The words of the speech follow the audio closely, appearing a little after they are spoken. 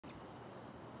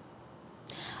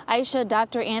Aisha,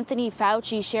 Dr. Anthony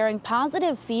Fauci sharing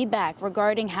positive feedback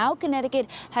regarding how Connecticut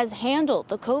has handled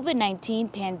the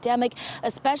COVID-19 pandemic,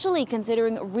 especially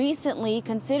considering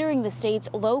the state's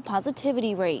low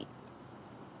positivity rate.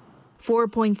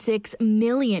 4.6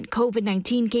 million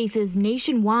COVID-19 cases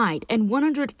nationwide and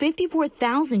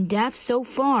 154,000 deaths so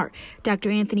far. Dr.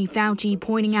 Anthony Fauci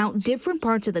pointing out different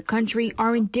parts of the country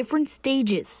are in different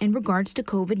stages in regards to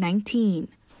COVID-19.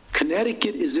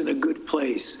 Connecticut is in a good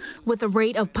place. With a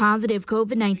rate of positive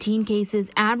COVID-19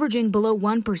 cases averaging below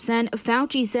 1%,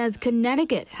 Fauci says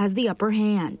Connecticut has the upper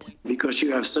hand. Because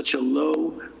you have such a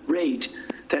low rate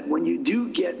that when you do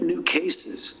get new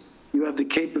cases, you have the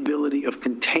capability of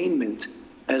containment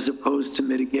as opposed to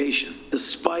mitigation.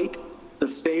 Despite the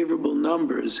favorable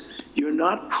numbers, you're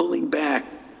not pulling back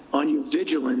on your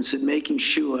vigilance and making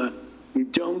sure you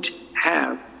don't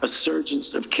have a surge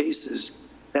of cases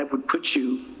that would put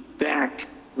you back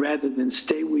rather than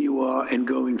stay where you are and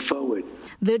going forward.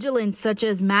 Vigilance such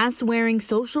as mask wearing,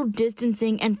 social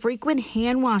distancing, and frequent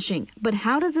hand washing. But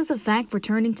how does this affect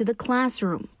returning to the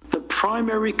classroom? The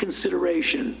primary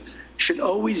consideration should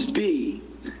always be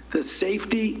the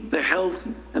safety, the health,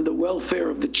 and the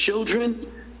welfare of the children,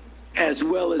 as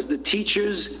well as the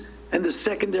teachers, and the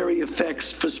secondary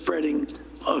effects for spreading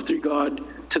with regard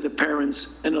to the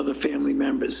parents and other family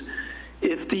members.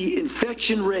 If the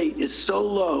infection rate is so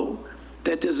low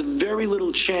that there's very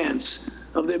little chance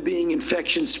of there being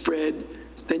infection spread,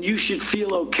 then you should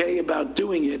feel okay about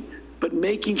doing it, but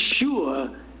making sure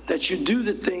that you do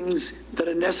the things that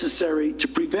are necessary to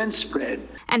prevent spread.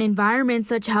 An environment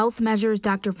such health measures,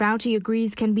 Dr. Fauci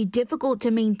agrees, can be difficult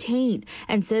to maintain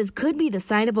and says could be the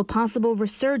site of a possible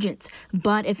resurgence.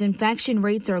 But if infection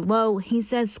rates are low, he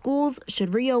says schools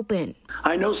should reopen.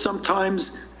 I know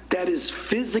sometimes that is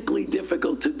physically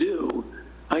difficult to do.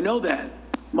 I know that.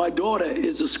 My daughter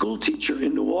is a school teacher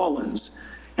in New Orleans,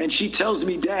 and she tells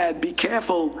me, Dad, be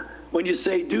careful when you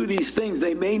say do these things.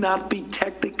 They may not be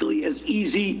technically as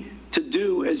easy to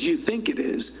do as you think it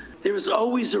is. There is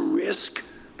always a risk,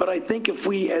 but I think if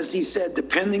we, as he said,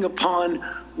 depending upon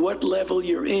what level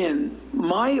you're in,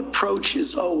 my approach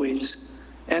is always,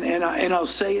 and I'll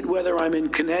say it whether I'm in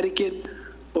Connecticut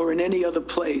or in any other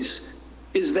place,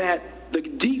 is that the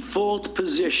default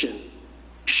position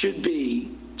should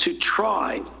be to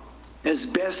try as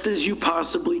best as you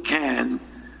possibly can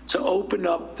to open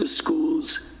up the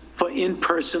schools for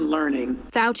in-person learning.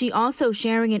 Fauci also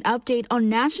sharing an update on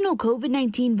national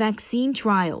COVID-19 vaccine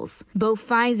trials. Both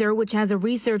Pfizer, which has a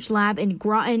research lab in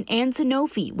Groton, and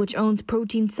Sanofi, which owns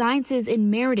Protein Sciences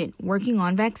in Meriden, working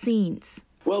on vaccines.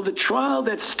 Well, the trial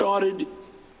that started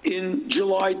in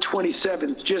July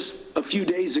 27th, just a few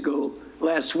days ago,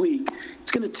 last week,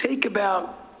 it's going to take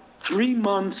about 3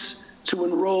 months to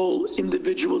enroll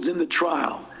individuals in the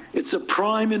trial. It's a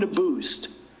prime and a boost,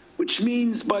 which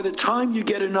means by the time you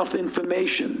get enough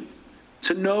information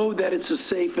to know that it's a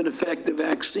safe and effective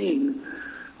vaccine,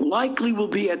 likely will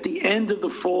be at the end of the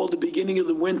fall, the beginning of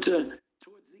the winter,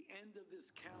 towards the end of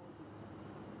this calendar.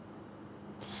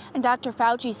 And Dr.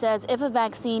 Fauci says if a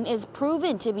vaccine is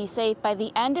proven to be safe by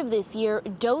the end of this year,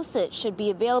 doses should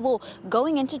be available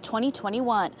going into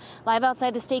 2021. Live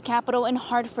outside the state capitol in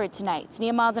Hartford tonight,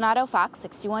 Nia Maldonado, Fox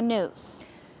 61 News.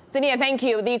 Nia, thank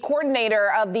you. The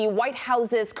coordinator of the White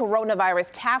House's coronavirus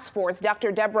task force, Dr.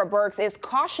 Deborah Birx, is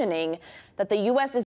cautioning that the U.S. is